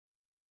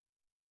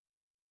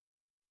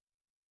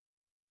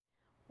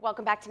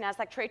Welcome back to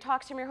Nasdaq Trade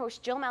Talks. I'm your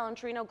host, Jill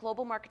Malandrino,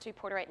 Global Markets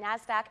Reporter at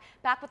Nasdaq.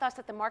 Back with us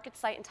at the market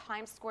site in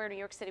Times Square, New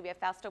York City, we have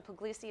Fausto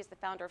Pugliese. He's the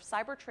founder of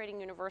Cyber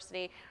Trading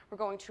University. We're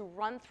going to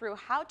run through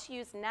how to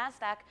use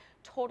Nasdaq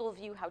Total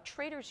View, how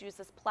traders use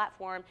this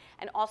platform,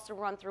 and also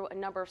run through a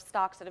number of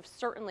stocks that have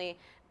certainly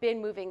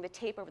been moving the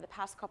tape over the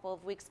past couple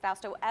of weeks.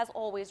 Fausto, as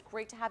always,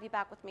 great to have you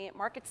back with me at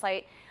Market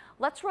Site.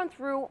 Let's run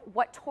through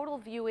what Total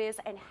View is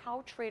and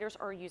how traders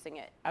are using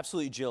it.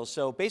 Absolutely, Jill.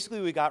 So basically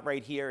what we got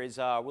right here is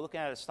we're looking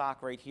at a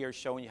stock right here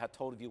showing you how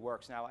Total View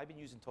works. Now, I've been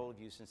using Total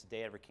View since the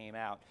day it ever came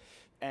out.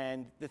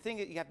 And the thing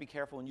that you have to be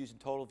careful when using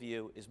Total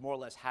View is more or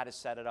less how to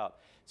set it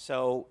up.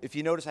 So if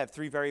you notice, I have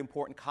three very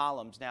important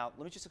columns. Now,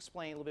 let me just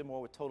explain a little bit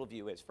more what Total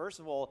View is. First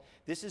of all,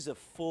 this is a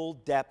full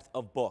depth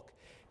of book.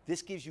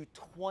 This gives you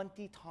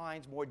 20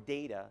 times more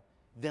data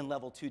than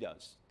Level 2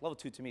 does. Level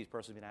 2 to me has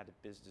personally been out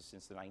of business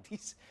since the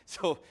 90s.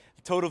 So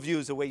Total View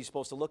is the way you're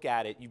supposed to look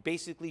at it. You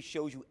basically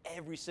shows you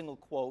every single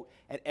quote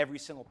at every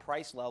single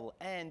price level.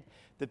 And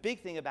the big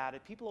thing about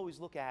it, people always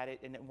look at it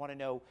and want to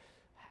know,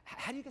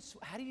 how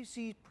do you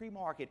see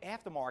pre-market,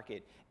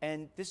 aftermarket?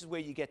 And this is where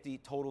you get the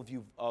Total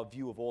View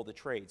of all the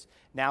trades.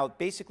 Now,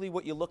 basically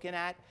what you're looking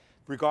at,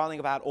 regarding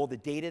about all the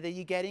data that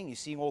you're getting, you're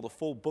seeing all the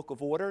full book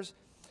of orders.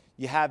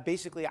 You have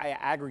basically, I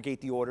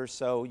aggregate the orders,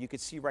 so you can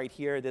see right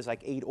here, there's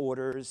like 8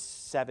 orders,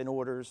 7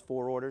 orders,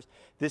 4 orders.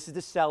 This is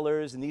the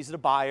sellers, and these are the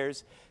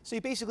buyers. So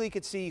you basically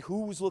could see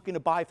who's looking to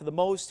buy for the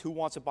most, who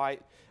wants to buy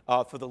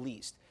for the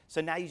least. So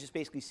now you're just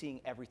basically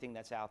seeing everything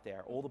that's out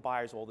there, all the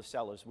buyers, all the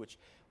sellers, which,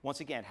 once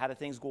again, how do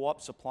things go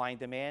up? Supply and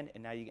demand,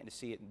 and now you're getting to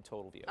see it in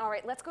Total View. All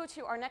right, let's go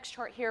to our next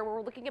chart here where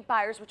we're looking at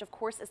buyers, which of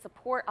course is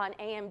support on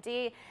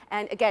AMD.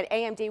 And again,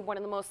 AMD, one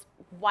of the most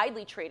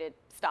widely traded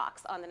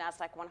stocks on the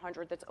Nasdaq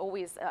 100 that's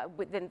always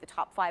within the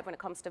top 5 when it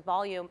comes to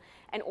volume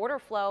and order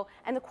flow.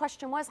 And the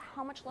question was,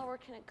 how much lower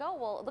can it go?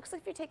 Well, it looks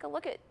like if you take a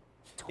look at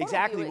Total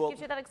Exactly. View, it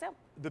gives you that example.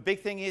 The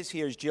big thing is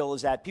here, Jill,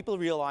 is that people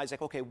realize,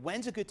 like, okay,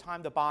 when's a good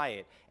time to buy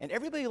it? And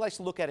everybody likes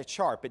to look at a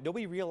chart, but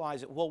nobody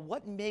realizes, well,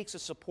 what makes a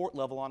support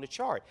level on a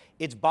chart?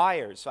 It's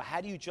buyers. So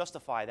how do you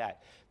justify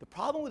that? The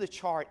problem with a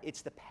chart,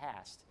 it's the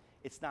past.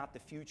 It's not the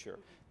future.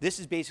 This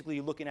is basically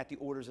looking at the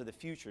orders of the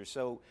future.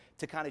 So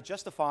to kind of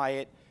justify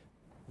it,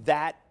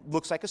 that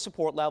looks like a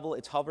support level.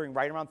 It's hovering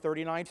right around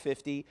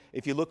 39.50.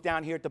 If you look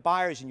down here at the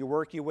buyers and you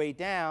work your way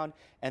down,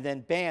 and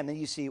then bam, then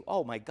you see,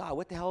 oh my God,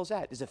 what the hell is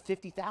that? There's a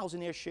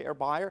 50,000 share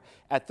buyer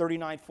at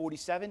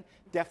 39.47.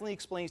 Definitely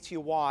explains to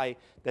you why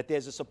that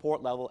there's a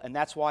support level, and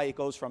that's why it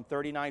goes from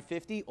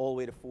 39.50 all the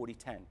way to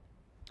 40.10.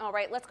 All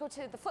right, let's go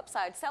to the flip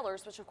side,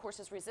 sellers, which of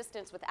course is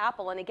resistance with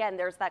Apple. And again,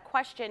 there's that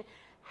question,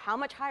 how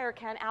much higher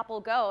can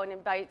Apple go? And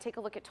if I take a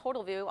look at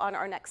Total View on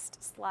our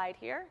next slide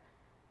here.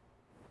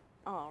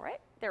 All right,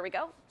 there we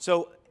go.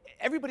 So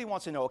everybody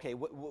wants to know, okay,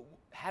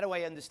 how do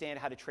I understand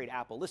how to trade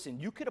Apple? Listen,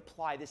 you could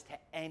apply this to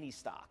any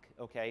stock,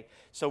 okay?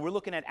 So we're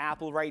looking at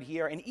Apple right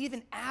here, and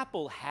even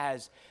Apple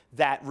has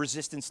that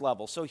resistance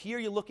level. So here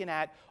you're looking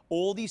at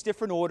all these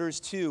different orders,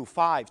 2,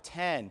 5,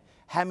 10,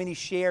 how many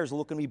shares are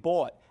looking to be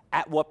bought,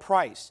 at what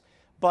price.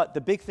 But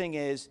the big thing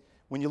is,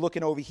 when you're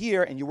looking over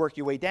here and you work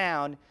your way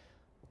down,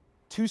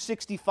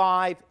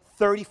 265,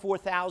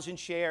 34,000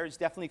 shares,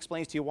 definitely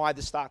explains to you why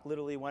the stock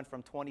literally went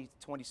from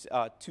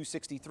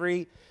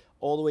 263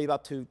 all the way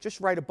up to just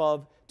right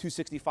above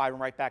 265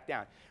 and right back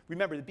down.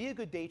 Remember, to be a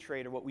good day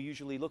trader, what we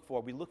usually look for,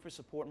 we look for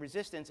support and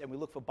resistance, and we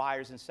look for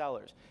buyers and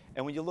sellers.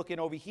 And when you're looking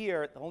over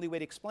here, the only way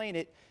to explain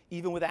it,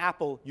 even with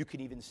Apple, you can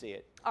even see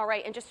it. All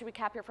right, and just to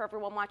recap here for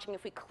everyone watching,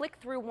 if we click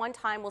through one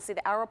time, we'll see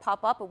the arrow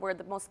pop up of where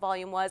the most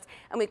volume was,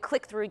 and we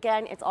click through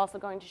again, it's also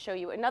going to show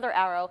you another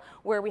arrow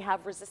where we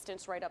have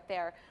resistance right up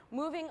there.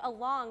 Moving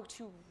along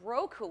to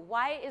Roku.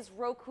 Why is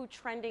Roku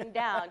trending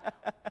down?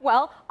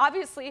 Well,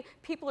 obviously,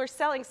 people are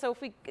selling, so if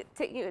we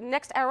take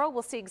next arrow,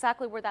 we'll see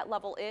exactly where that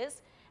level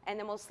is, and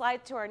then we'll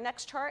slide to our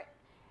next chart,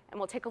 and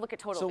we'll take a look at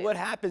Total View. So what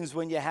happens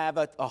when you have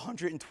a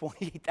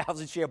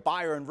 128,000 share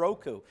buyer in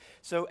Roku?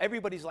 So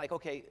everybody's like,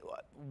 okay,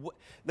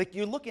 like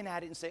you're looking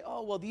at it and say,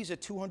 oh, well, these are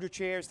 200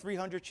 shares,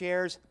 300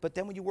 shares. But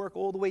then when you work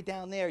all the way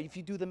down there, if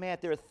you do the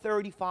math, there are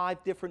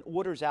 35 different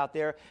orders out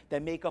there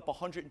that make up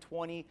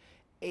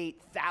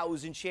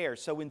 128,000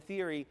 shares. So in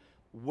theory,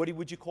 what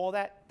would you call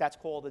that? That's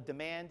called a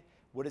demand.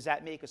 What does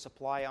that make? A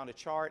supply on a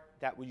chart?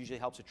 That usually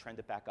helps to trend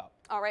it back up.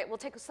 All right, we'll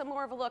take some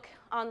more of a look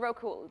on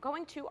Roku.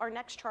 Going to our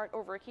next chart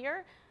over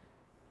here.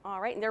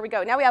 All right, and there we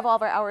go. Now we have all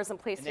of our hours in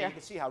place and here. And then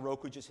you can see how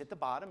Roku just hit the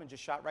bottom and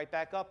just shot right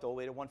back up all the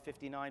way to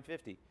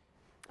 159.50.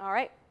 All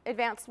right,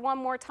 advance one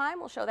more time.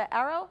 We'll show that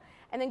arrow.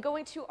 And then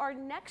going to our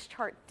next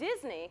chart,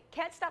 Disney.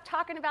 Can't stop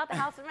talking about the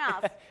House of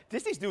Mouse.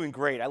 Disney's doing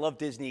great. I love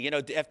Disney. You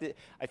know, I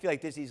feel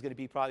like Disney's going to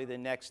be probably the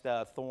next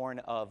thorn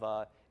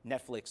of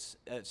Netflix.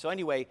 So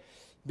anyway,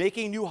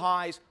 making new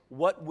highs,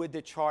 what would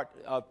the chart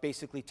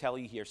basically tell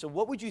you here? So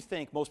what would you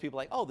think? Most people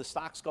are like, oh, the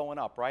stock's going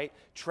up, right?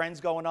 Trend's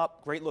going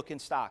up, great looking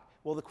stock.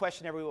 Well, the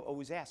question everyone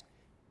always asks,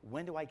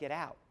 when do I get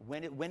out?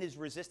 When is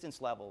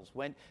resistance levels?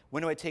 When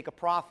do I take a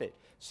profit?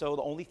 So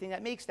the only thing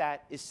that makes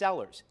that is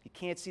sellers. You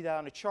can't see that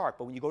on a chart,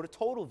 but when you go to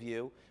Total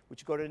View,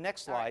 which you go to the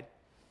next slide,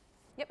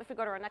 Yep, if we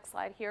go to our next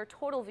slide here,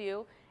 Total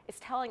View is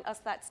telling us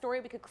that story.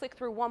 We could click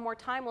through one more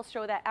time. We'll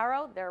show that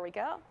arrow. There we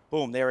go.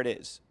 Boom, there it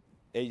is.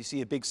 There you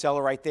see a big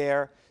seller right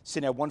there,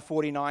 sitting at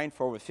 149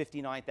 for over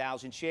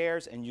 59,000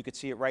 shares, and you could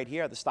see it right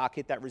here. The stock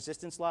hit that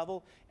resistance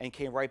level and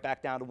came right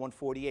back down to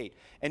 148.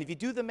 And if you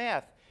do the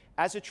math,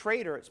 as a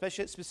trader,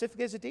 especially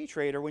specifically as a day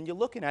trader, when you're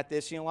looking at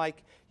this, you're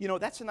like, you know,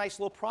 that's a nice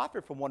little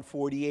profit from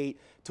 148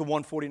 to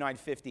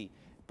 149.50.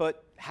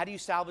 But how do you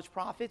salvage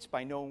profits?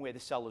 By knowing where the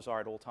sellers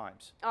are at all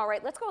times. All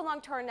right, let's go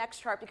along to our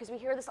next chart because we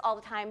hear this all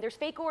the time. There's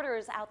fake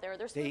orders out there.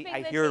 There's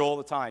I hear it all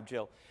the time,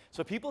 Jill.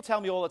 So people tell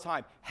me all the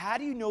time, how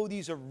do you know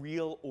these are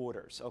real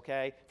orders,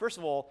 okay? First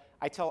of all,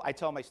 I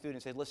tell my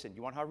students, I say, listen,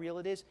 you want how real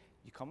it is?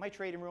 You come to my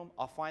trading room,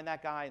 I'll find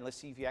that guy, and let's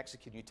see if you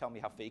execute, and you tell me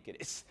how fake it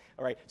is.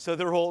 All right, so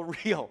they're all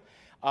real.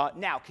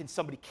 Now, can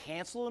somebody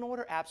cancel an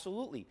order?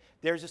 Absolutely.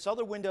 There's this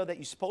other window that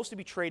you're supposed to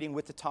be trading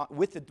with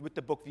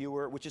the book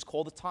viewer, which is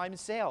called the time and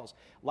sales.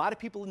 A lot of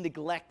people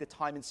neglect the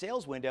time and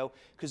sales window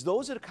because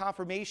those are the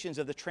confirmations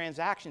of the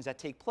transactions that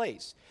take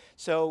place.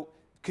 So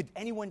could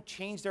anyone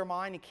change their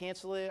mind and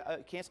cancel it?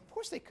 Cancel? Of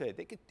course they could.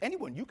 They could.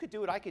 Anyone. You could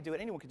do it. I could do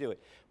it. Anyone could do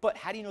it. But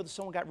how do you know that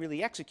someone got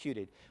really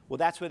executed? Well,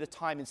 that's where the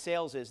time and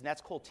sales is, and that's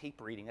called tape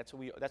reading. That's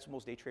what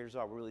most day traders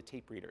are. We're really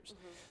tape readers.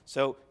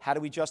 So how do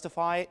we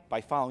justify it?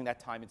 By following that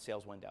time and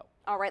sales window.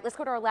 All right. Let's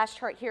go to our last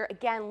chart here.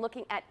 Again,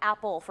 looking at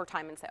Apple for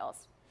time and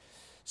sales.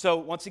 So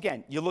once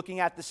again, you're looking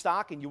at the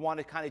stock and you want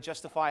to kind of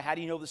justify how do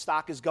you know the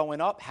stock is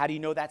going up? How do you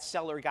know that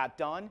seller got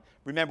done?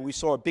 Remember, we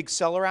saw a big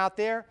seller out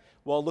there.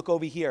 Well, look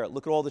over here.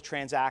 Look at all the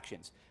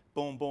transactions.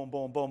 Boom, boom,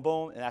 boom, boom,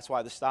 boom. And that's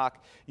why the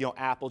stock, you know,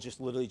 Apple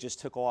just literally just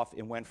took off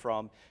and went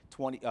from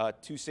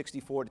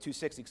 264 to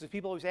 260. Because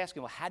people always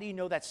asking, well, how do you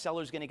know that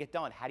seller's going to get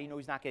done? How do you know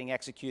he's not getting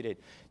executed?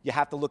 You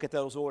have to look at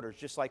those orders,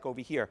 just like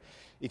over here.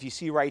 If you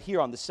see right here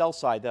on the sell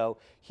side, though,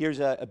 here's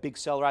a big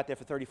seller out there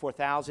for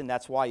 34,000.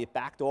 That's why it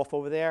backed off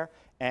over there.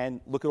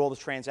 And look at all the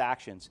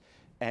transactions.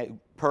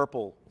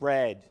 Purple,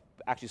 red,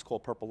 actually it's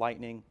called purple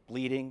lightning,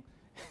 bleeding.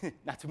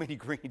 Not too many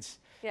greens.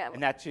 Yeah.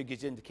 And that should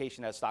give you an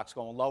indication that stock's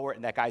going lower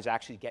and that guy's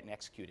actually getting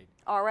executed.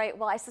 All right.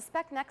 Well, I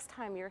suspect next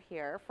time you're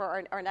here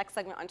for our next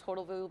segment on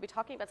Total View, we'll be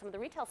talking about some of the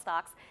retail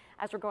stocks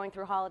as we're going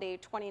through holiday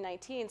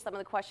 2019. Some of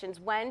the questions,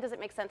 when does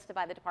it make sense to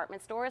buy the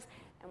department stores?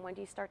 And when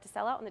do you start to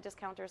sell out on the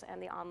discounters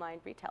and the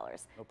online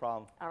retailers? No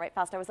problem. All right,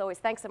 Fausto, as always,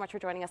 thanks so much for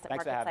joining us at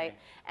Thanks for having MarketSite. me.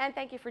 And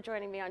thank you for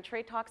joining me on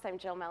Trade Talks. I'm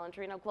Jill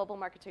Malandrino, Global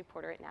Markets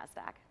Reporter at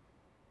Nasdaq.